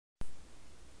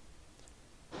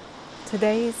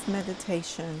Today's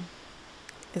meditation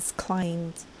is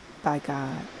claimed by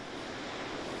God.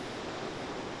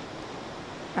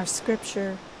 Our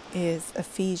scripture is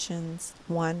Ephesians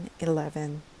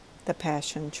 1:11, the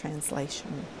Passion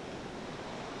Translation.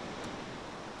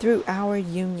 Through our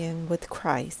union with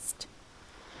Christ,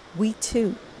 we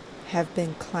too have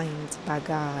been claimed by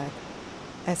God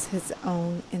as His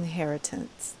own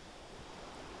inheritance.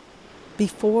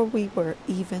 Before we were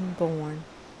even born,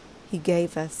 He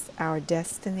gave us our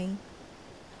destiny,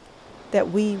 that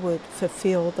we would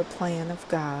fulfill the plan of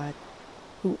God,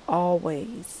 who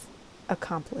always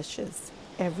accomplishes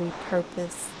every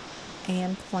purpose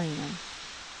and plan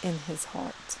in His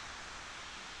heart.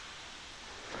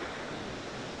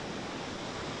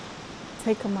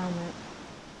 Take a moment,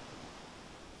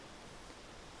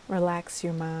 relax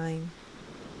your mind.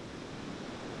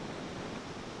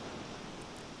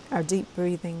 Our deep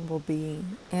breathing will be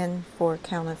in for a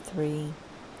count of 3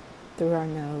 through our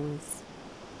nose,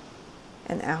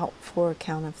 and out for a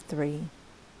count of 3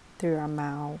 through our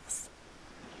mouths.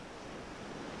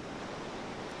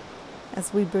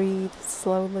 As we breathe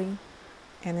slowly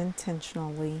and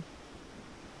intentionally,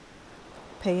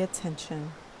 pay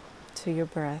attention to your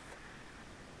breath.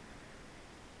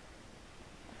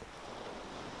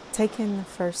 Take in the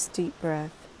first deep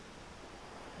breath,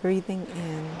 breathing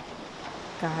in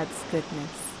God's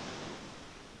goodness.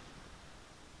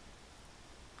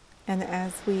 And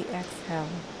as we exhale,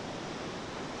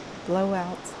 blow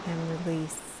out and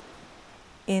release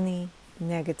any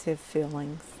negative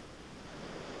feelings.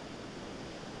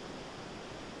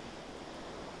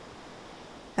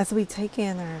 As we take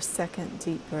in our second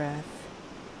deep breath,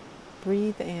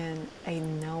 breathe in a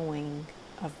knowing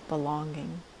of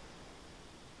belonging.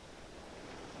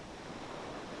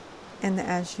 And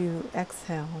as you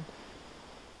exhale,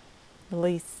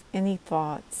 release any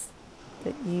thoughts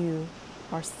that you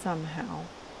are somehow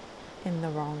in the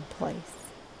wrong place.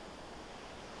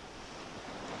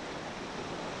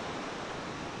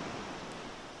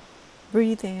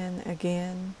 Breathe in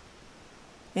again,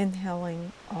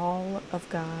 inhaling all of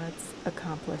God's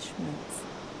accomplishments.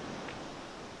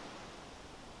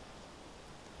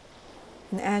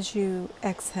 And as you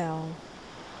exhale,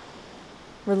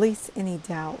 release any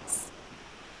doubts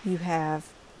you have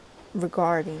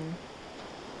regarding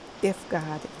if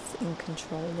God is in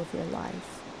control of your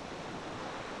life.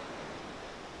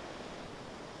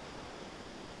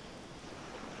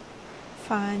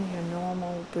 Find your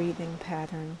normal breathing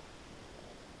pattern.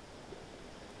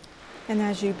 And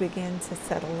as you begin to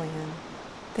settle in,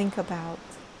 think about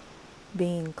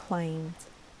being claimed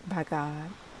by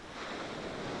God.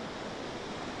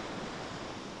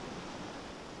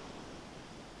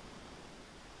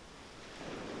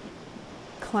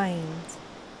 Claimed.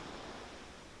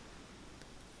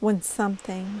 When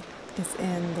something is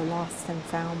in the lost and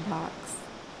found box,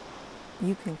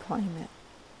 you can claim it.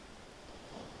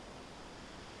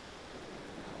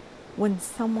 When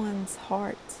someone's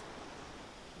heart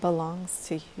belongs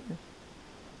to you,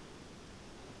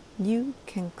 you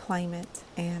can claim it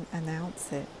and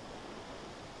announce it.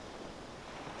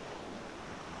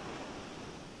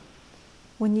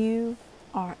 When you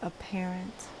are a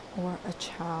parent or a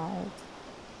child,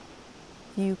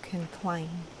 you can claim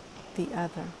the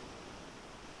other.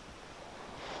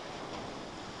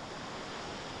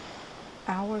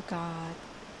 Our God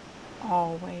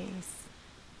always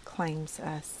claims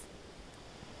us.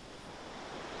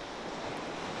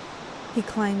 He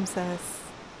claims us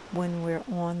when we're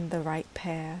on the right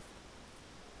path,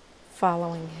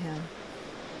 following Him,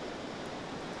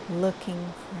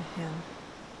 looking for Him,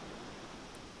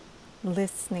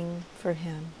 listening for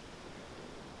Him,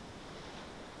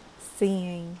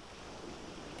 seeing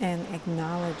and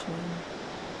acknowledging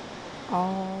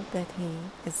all that He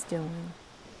is doing.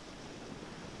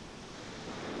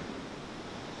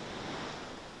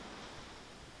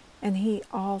 And He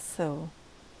also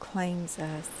claims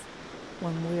us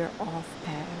when we're off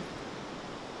path,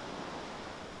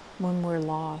 when we're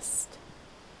lost,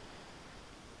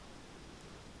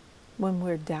 when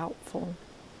we're doubtful,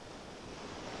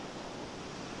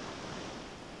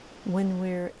 when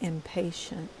we're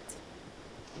impatient,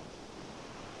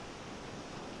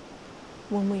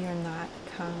 when we are not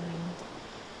kind,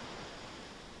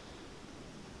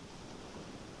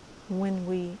 when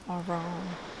we are wrong.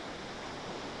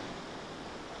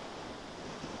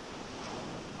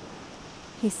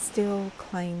 He still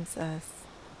claims us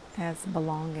as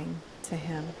belonging to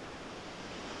Him.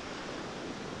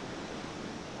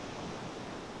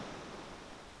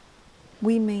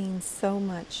 We mean so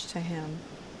much to Him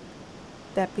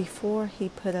that before He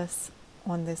put us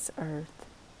on this earth,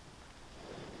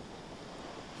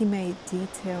 He made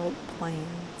detailed plans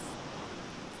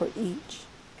for each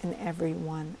and every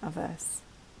one of us.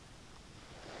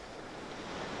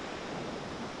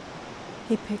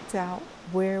 He picked out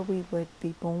where we would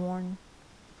be born,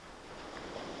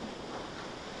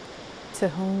 to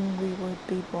whom we would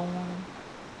be born,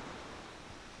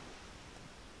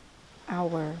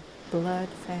 our blood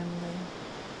family,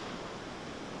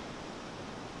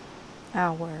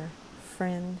 our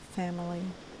friend family,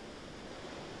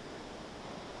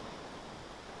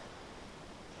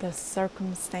 the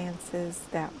circumstances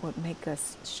that would make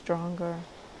us stronger,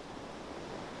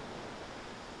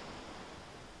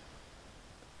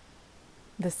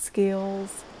 the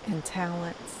skills and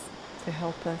talents to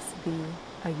help us be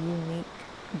a unique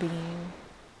being.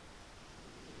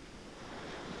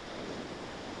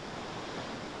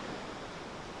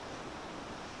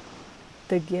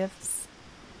 The gifts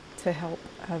to help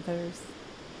others.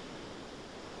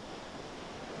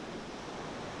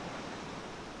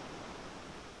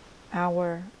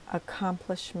 Our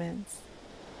accomplishments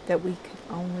that we could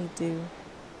only do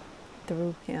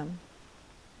through Him.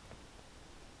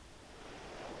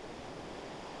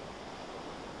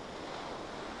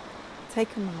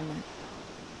 Take a moment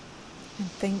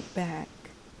and think back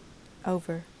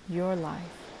over your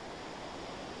life.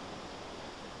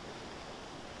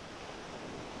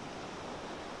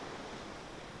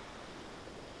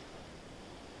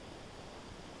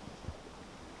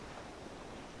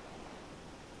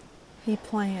 He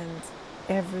planned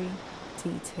every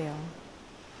detail.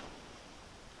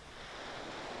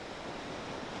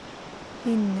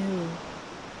 He knew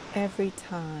every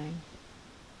time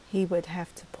He would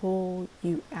have to pull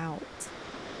you out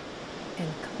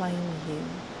and claim you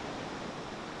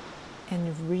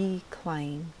and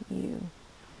reclaim you.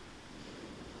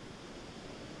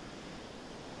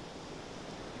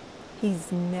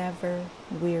 He's never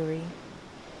weary.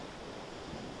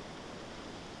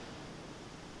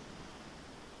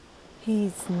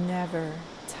 He's never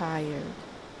tired.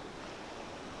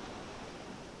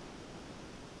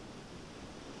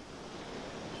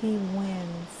 He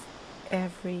wins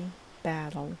every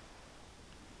battle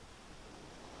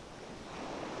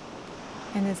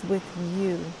and is with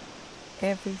you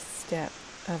every step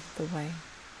of the way.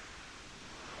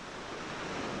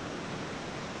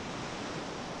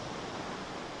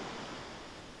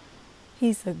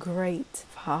 He's a great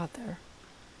Father,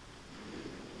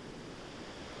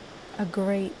 a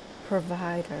great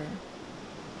provider,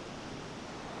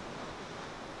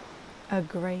 a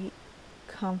great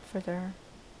comforter,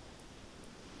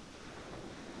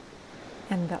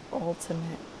 and the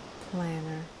ultimate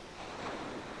planner.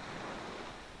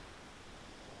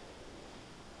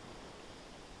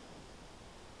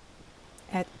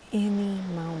 At any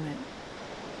moment,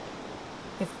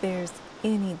 if there's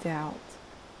any doubt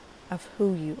of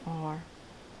who you are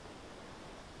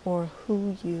or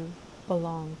who you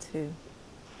belong to,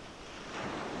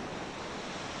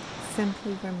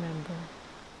 simply remember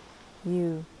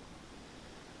you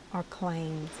are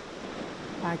claimed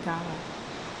by God.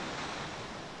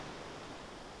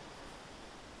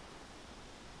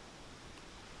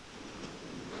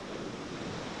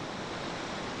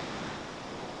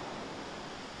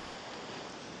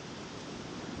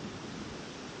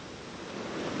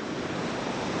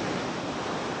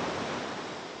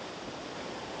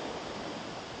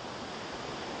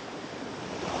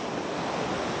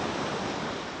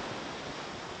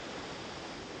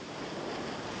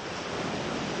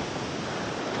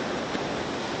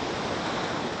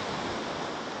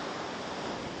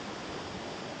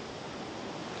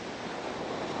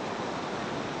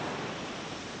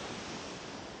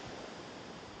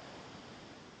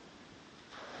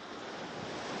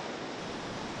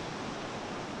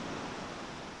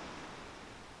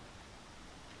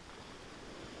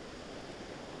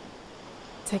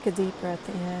 Take a deep breath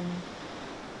in,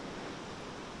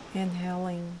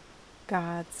 inhaling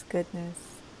God's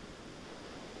goodness,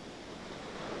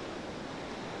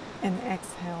 and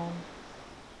exhale,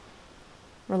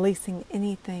 releasing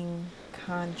anything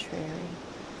contrary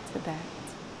to that.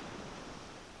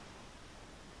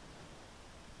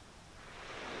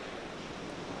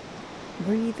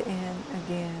 Breathe in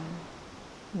again,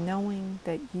 knowing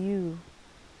that you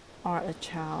are a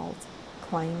child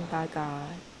claimed by God.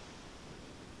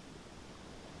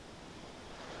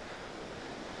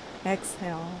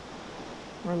 Exhale,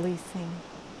 releasing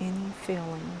any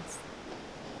feelings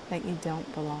that you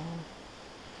don't belong.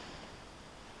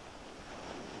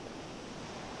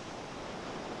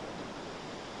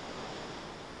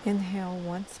 Inhale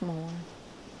once more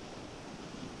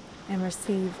and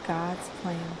receive God's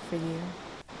plan for you.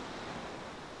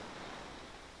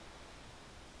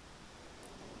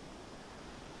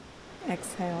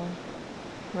 exhale,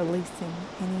 releasing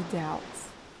any doubts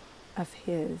of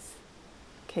His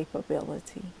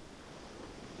capability.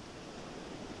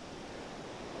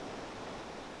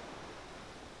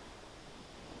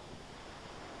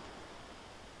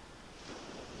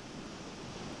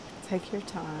 Take your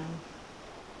time,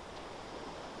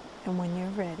 and when you're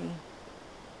ready,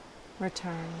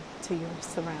 return to your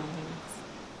surroundings.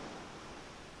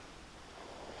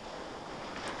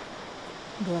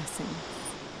 Blessings.